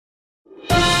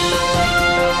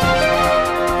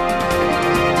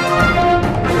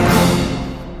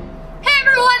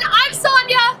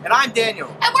I'm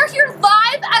Daniel. And we're here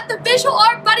live at the Visual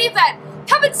Art Buddy event.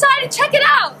 Come inside and check it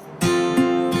out.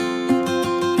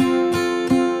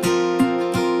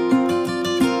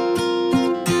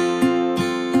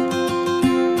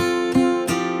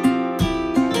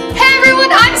 Hey everyone,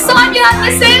 I'm Sonia.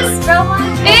 This is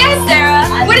and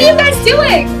Sarah. What are you guys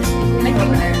doing?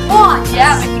 Lawn.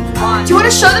 Yeah, making lawn. Do you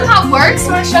want to show them how it works? Do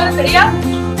you want to show the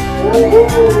video?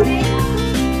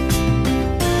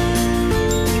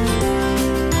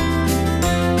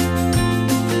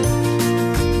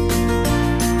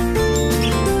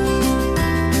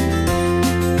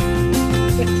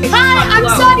 Hi, I'm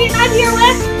Sonia and I'm here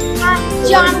with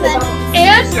Jonathan.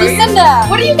 and Lucinda.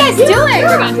 What are you guys doing?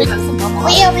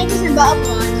 We are making some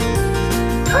bubbles.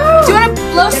 Do you want to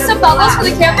blow some bubbles for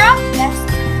the camera? Yes.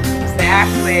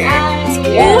 Exactly.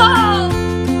 Whoa!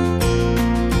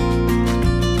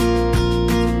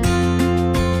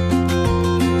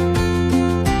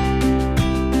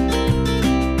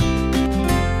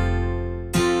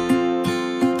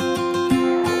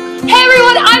 Hey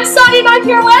everyone, I'm Sonia and I'm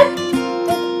here with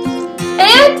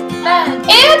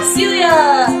and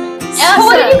Celia. So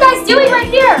what are you guys doing right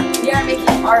here? We are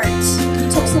making art. You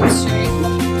took some string.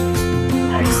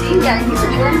 See? Yeah,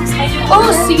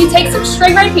 Oh, so you take some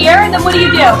string right here and then what do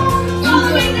you do?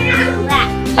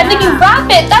 And then you wrap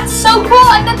it. That's so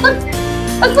cool. And then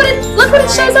look what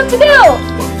it shows up to do.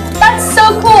 That's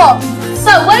so cool.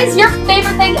 So what is your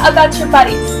favorite thing about your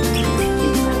buddies?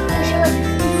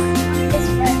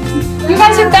 You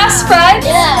guys are best friends?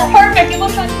 Yeah. Perfect. And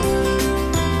what about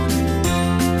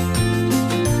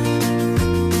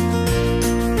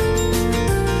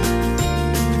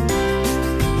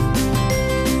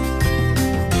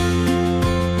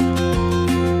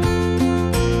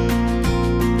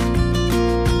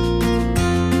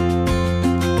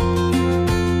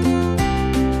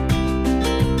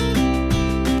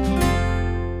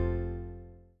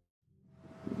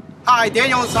Hi,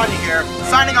 Daniel and Sonia here,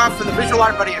 signing off from the Visual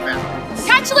Art Buddy event.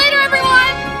 Catch you later,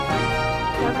 everyone!